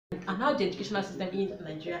and how the educational system in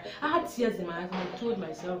Nigeria. I had tears in my eyes and I told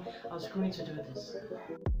myself I was going to do this.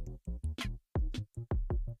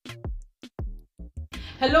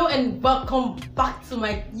 Hello and welcome back to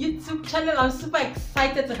my YouTube channel. I'm super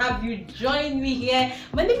excited to have you join me here.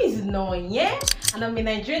 My name is Noye and I'm a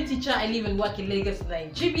Nigerian teacher. I live and work in Lagos,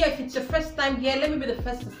 Nigeria. If it's your first time here, let me be the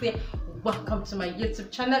first to say welcome to my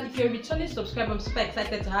YouTube channel. If you're a returning subscriber, I'm super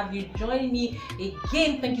excited to have you join me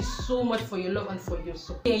again. Thank you so much for your love and for your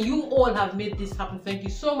support. And you all have made this happen. Thank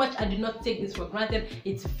you so much. I do not take this for granted.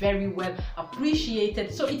 It's very well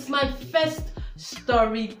appreciated. So it's my first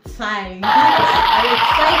story time. I'm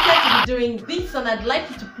excited to be doing this and I'd like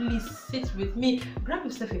you to please sit with me, grab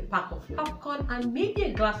yourself a pack of popcorn and maybe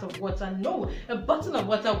a glass of water. No, a bottle of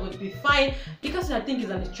water would be fine because I think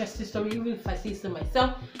it's an interesting story, even if I say so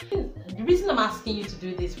myself. The reason I'm asking you to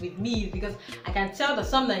do this with me is because I can tell that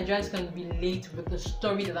some Nigerians can relate with the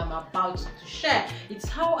story that I'm about to share. It's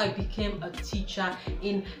how I became a teacher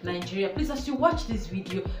in Nigeria. Please, as you watch this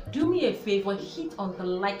video, do me a favor, hit on the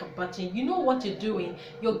like button. You know what you're doing?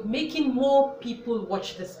 You're making more people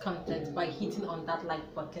watch this content by hitting on that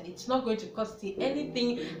like button. It's not going to cost you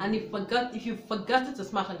anything, and if you forgot to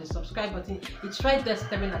smash on the subscribe button, it's right there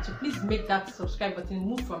staring at you. Please make that subscribe button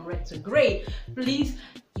move from red to gray. Please,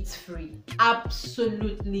 it's free,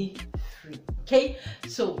 absolutely free. Okay,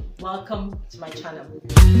 so welcome to my channel.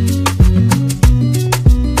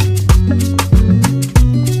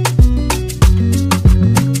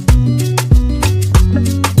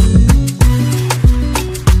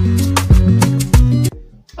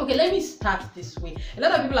 Start this way. A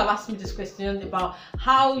lot of people have asked me this question about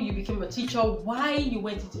how you became a teacher, why you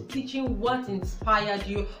went into teaching, what inspired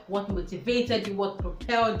you, what motivated you, what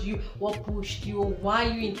propelled you, what pushed you, why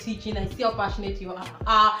you in teaching. I see how passionate you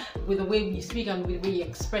are with the way you speak and with the way you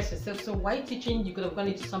express yourself. So why teaching? You could have gone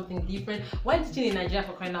into something different. Why teaching in Nigeria,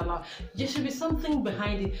 for crying out loud? There should be something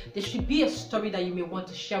behind it. There should be a story that you may want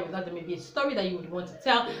to share with us. There may be a story that you would want to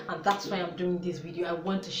tell, and that's why I'm doing this video. I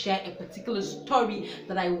want to share a particular story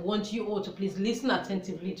that I want you all to please listen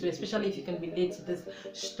attentively to, especially if you can relate to this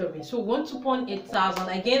story. So once upon 8,000,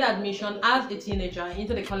 I gained admission as a teenager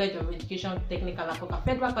into the College of Education Technical Akoka,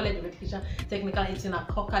 Federal College of Education Technical in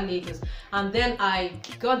Akoka, Lagos, and then I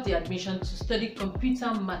got the admission to study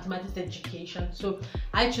computer mathematics education. So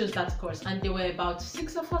I chose that course, and there were about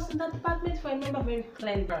 6 of us in that department, if I remember very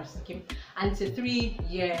clearly. Okay, and it's a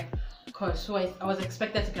 3-year course. So I was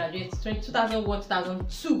expected to graduate 2001,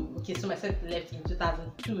 2002. Okay, so my set left in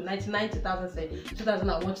 2002, 99, 2000 set,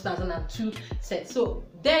 2001, 2002 set. So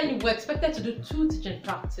then we were expected to do 2 teaching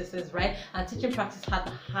practices, right? And teaching practice had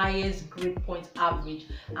the highest grade point average,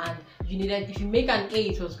 and you needed, if you make an A,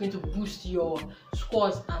 it was going to boost your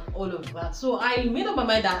scores and all of that. So I made up my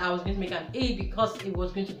mind that I was going to make an A because it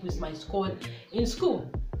was going to boost my score in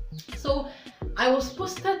school. So I was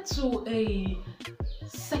posted to a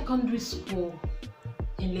secondary school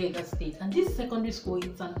in Lagos State, and this secondary school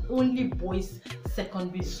is an only boys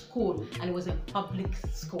secondary school, and it was a public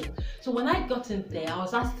school. So when I got in there, I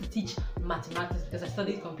was asked to teach mathematics because I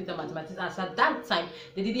studied computer mathematics. As at that time,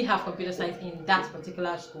 they didn't have computer science in that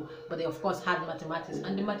particular school, but they of course had mathematics,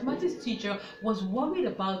 and the mathematics teacher was worried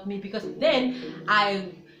about me because then I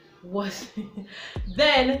was in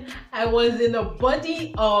the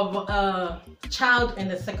body of a child in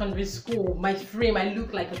the secondary school. My frame, I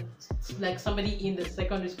look like somebody in the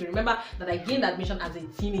secondary school. Remember that I gained admission as a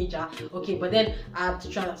teenager, okay, but then I had to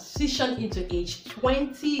transition into age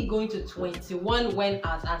 20 going to 21 when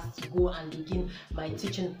I was asked to go and begin my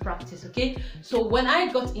teaching practice. Okay, so when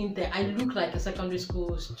I got in there, I looked like a secondary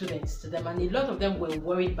school student to them, and a lot of them were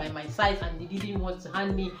worried by my size, and they didn't want to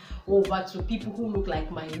hand me over to people who look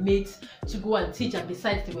like my mates to go and teach, and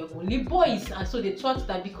besides they were only boys, and so they thought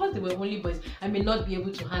that because they were only boys I may not be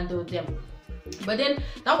able to handle them. But then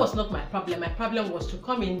that was not my problem. My problem was to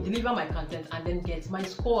come in, deliver my content, and then get my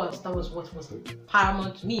scores. That was what was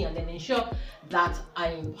paramount to me, and then ensure that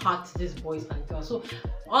I impact these boys and girls. So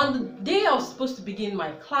on the day I was supposed to begin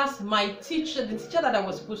my class, the teacher that I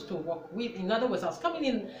was supposed to work with, in other words, I was coming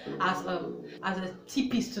in as a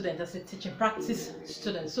TP student, as a teaching practice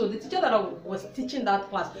student. So the teacher that I was teaching that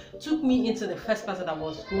class took me into the first class that I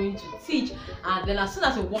was going to teach, and then as soon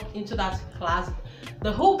as I walked into that class,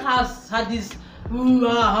 the whole class had this and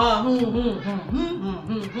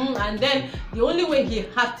then the only way he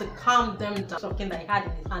had to calm them down, something that he had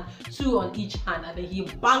in his hand, 2 on each hand, and then he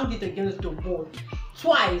banged it against the wall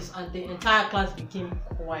twice, and the entire class became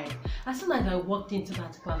quiet. As soon as I walked into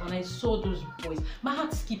that class and I saw those boys, my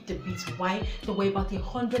heart skipped a beat. Why? There were about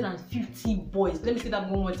 150 boys. Let me say that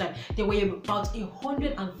one more time. There were about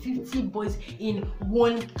 150 boys in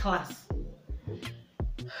one class.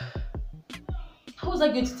 How was I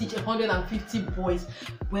going to teach 150 boys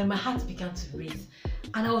when my heart began to race?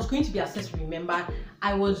 And I was going to be assessed, remember,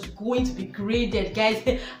 I was going to be graded, guys.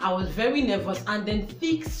 I was very nervous, and then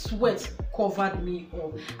thick sweat covered me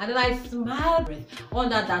up, and then I smiled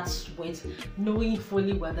under that sweat, knowing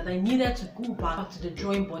fully well that I needed to go back to the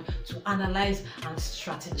drawing board to analyze and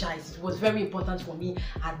strategize. It was very important for me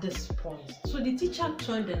at this point. So the teacher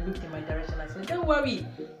turned and looked in my direction and said, don't worry,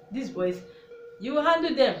 these boys, you will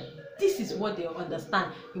handle them. This is what they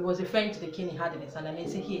understand. He was referring to the cane he had in his hand, and I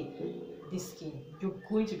said, hey, this cane, you're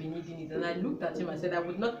going to be needing it. And I looked at him and said, I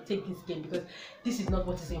would not take this cane because this is not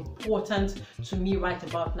what is important to me right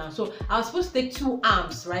about now. So I was supposed to take 2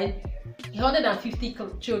 arms, right? 150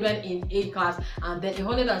 children in A class, and then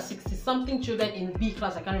 160 something children in B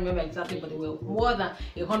class. I can't remember exactly, but there were more than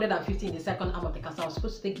 150 in the second arm of the class. I was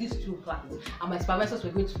supposed to take these 2 classes, and my supervisors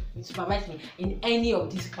were going to supervise me in any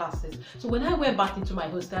of these classes. So when I went back into my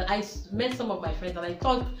hostel, I met some of my friends and I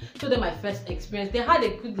told them my first experience. They had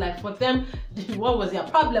a good life. For them, what was their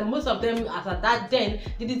problem? Most of them, as at that then,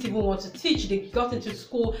 didn't even want to teach. They got into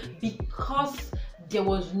school because there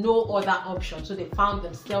was no other option, so they found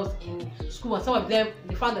themselves in school, and some of them,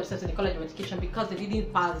 they found themselves in the College of Education because they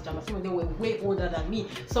didn't pass JAMB. Some of them were way older than me,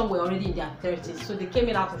 some were already in their 30s, so they came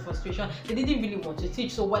in out of frustration. They didn't really want to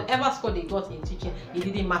teach, so whatever score they got in teaching, it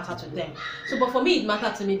didn't matter to them. So but for me, it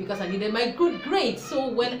mattered to me because I needed my good grades.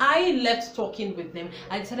 So when I left talking with them,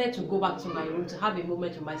 I decided to go back to my room to have a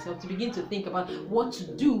moment with myself, to begin to think about what to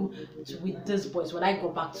do with these boys when I go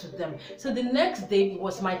back to them. So the next day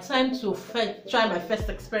was my time to try my first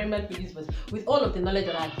experiment with these boys, with all of the knowledge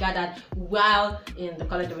that I gathered while in the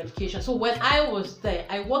College of Education. So when I was there,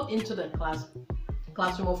 I walked into the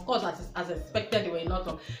classroom. Of course, as expected, there were a lot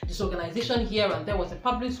of disorganization here, and there was a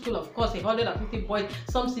public school, of course, 150 boys,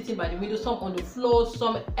 some sitting by the window, some on the floor,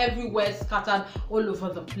 some everywhere, scattered all over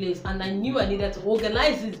the place. And I knew I needed to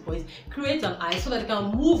organize these boys, create an eye so that I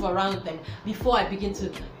can move around them before I begin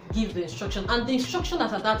to give the instruction. And the instruction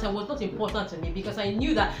at that time was not important to me because I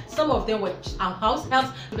knew that some of them were house helps,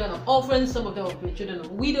 children of orphans, some of them were children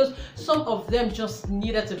of widows, some of them just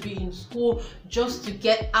needed to be in school just to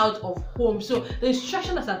get out of home. So the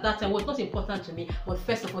instruction at that time was not important to me, but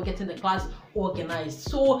first of all, getting the class organized.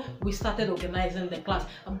 So we started organizing the class.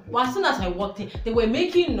 As soon as I walked in, they were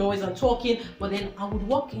making noise and talking, but then I would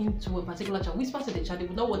walk into a particular child, whisper to the child, they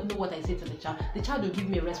would not know what I say to the child. The child would give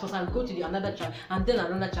me a response. I would go to the another child, and then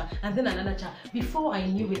another child, and then another child. Before I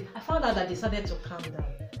knew it, I found out that they started to calm down.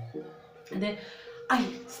 And then I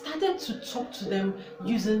started to talk to them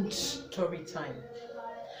using story time.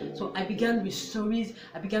 So I began with stories,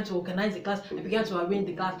 I began to organize the class, I began to arrange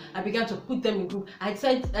the class, I began to put them in group. I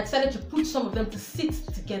decided to put some of them to sit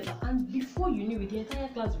together, and before you knew it, the entire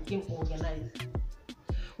class became organized.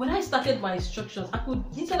 When I started my instructions, I could,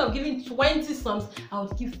 instead of giving 20 sums, I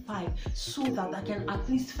would give 5, so that I can at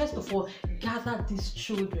least, first of all, gather these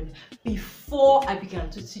children before I began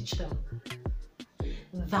to teach them.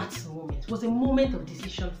 That moment was a moment of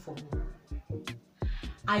decision for me.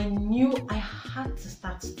 I knew I had to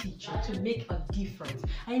start teaching to make a difference.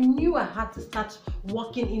 I knew I had to start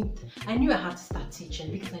I knew I had to start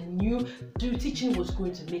teaching because I knew teaching was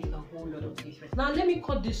going to make a whole lot of difference. Now let me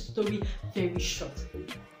cut this story very short.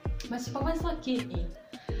 My supervisor came in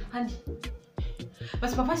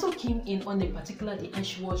on a particular day, and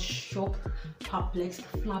she was shocked, perplexed,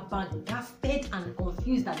 flabbergasted, and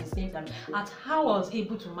confused at the same time at how I was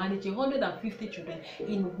able to manage 150 children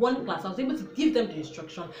in one class. I was able to give them the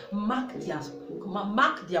instruction, mark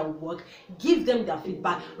their work, give them their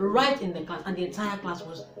feedback right in the class, and the entire class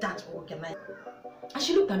was that organized. And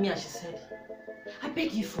she looked at me and she said, I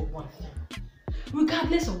beg you for one thing.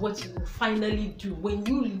 Regardless of what you will finally do when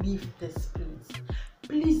you leave this place,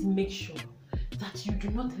 please make sure that you do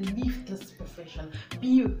not leave this profession.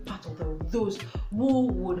 Be a part of those who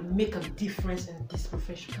would make a difference in this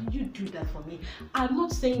profession. Can you do that for me? I'm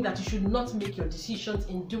not saying that you should not make your decisions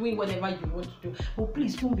in doing whatever you want to do, but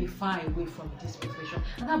please don't be far away from this profession.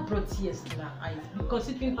 And that brought tears to my eyes,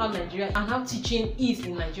 considering how Nigeria and how teaching is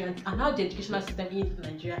in Nigeria and how the educational system is in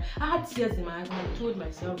Nigeria. I had tears in my eyes and I told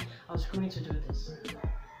myself I was going to do this.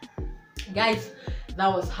 Guys, that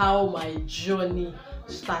was how my journey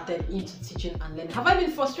started into teaching and learning. Have I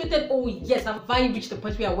been frustrated? Oh yes. Have I reached the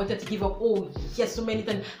point where I wanted to give up? Oh yes, so many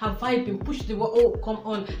times. Have I been pushed to the wall? Oh come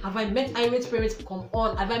on. Have I met irate parents? Come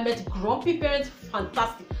on. Have I met grumpy parents?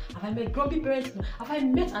 Fantastic. Have I met grumpy parents? No. Have I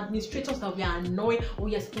met administrators that were annoying? Oh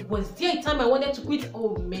yes. Was there a time I wanted to quit?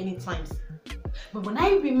 Oh, many times. But when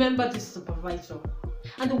I remember this supervisor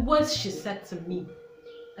and the words she said to me,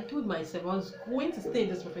 I told myself I was going to stay in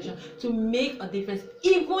this profession to make a difference,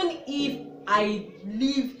 even if I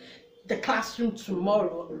leave the classroom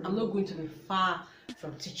tomorrow, I'm not going to be far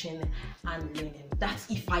from teaching and learning.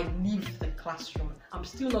 That's if I leave the classroom. I'm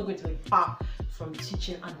still not going to be far from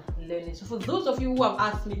teaching and learning. So for those of you who have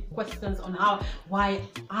asked me questions on how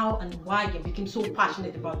and why you became so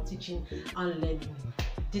passionate about teaching and learning,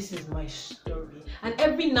 this is my story. And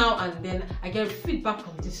every now and then I get feedback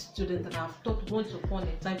from these students that I've taught once upon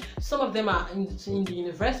a time. Some of them are in the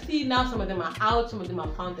university now, some of them are out, some of them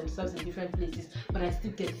have found themselves in different places, but I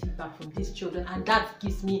still get feedback from these children, and that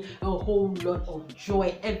gives me a whole lot of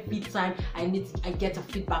joy every time I get a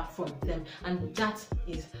feedback from them. And that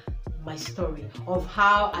is my story of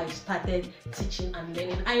how I started teaching and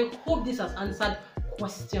learning. I hope this has answered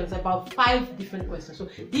questions, about 5 different questions. So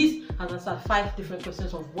this has answered 5 different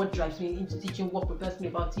questions of what drives me into teaching, what prepares me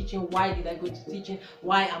about teaching, why did I go into teaching,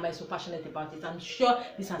 why am I so passionate about it. I'm sure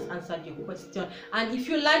this has answered your question. And if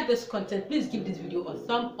you like this content, please give this video a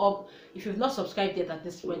thumb up. If you've not subscribed yet at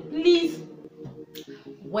this point, please,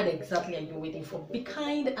 what exactly are you waiting for? Be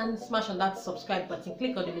kind and smash on that subscribe button,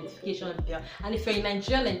 click on the notification bell. And if you're in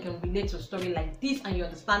Nigeria and you can relate to a story like this and you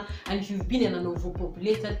understand, and if you've been in an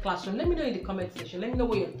overpopulated classroom, let me know in the comment section. Let me know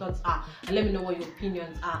what your thoughts are, and let me know what your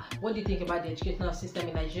opinions are. What do you think about the educational system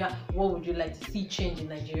in Nigeria? What would you like to see change in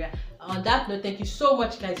Nigeria? On that note, thank you so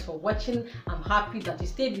much guys for watching. I'm happy that you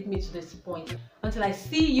stayed with me to this point. Until I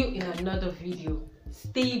see you in another video,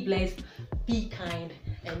 stay blessed, be kind,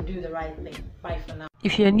 and do the right thing. Bye for now.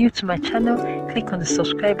 If you're new to my channel, click on the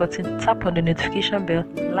subscribe button, tap on the notification bell,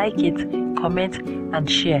 like it, comment, and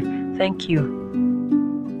share. Thank you.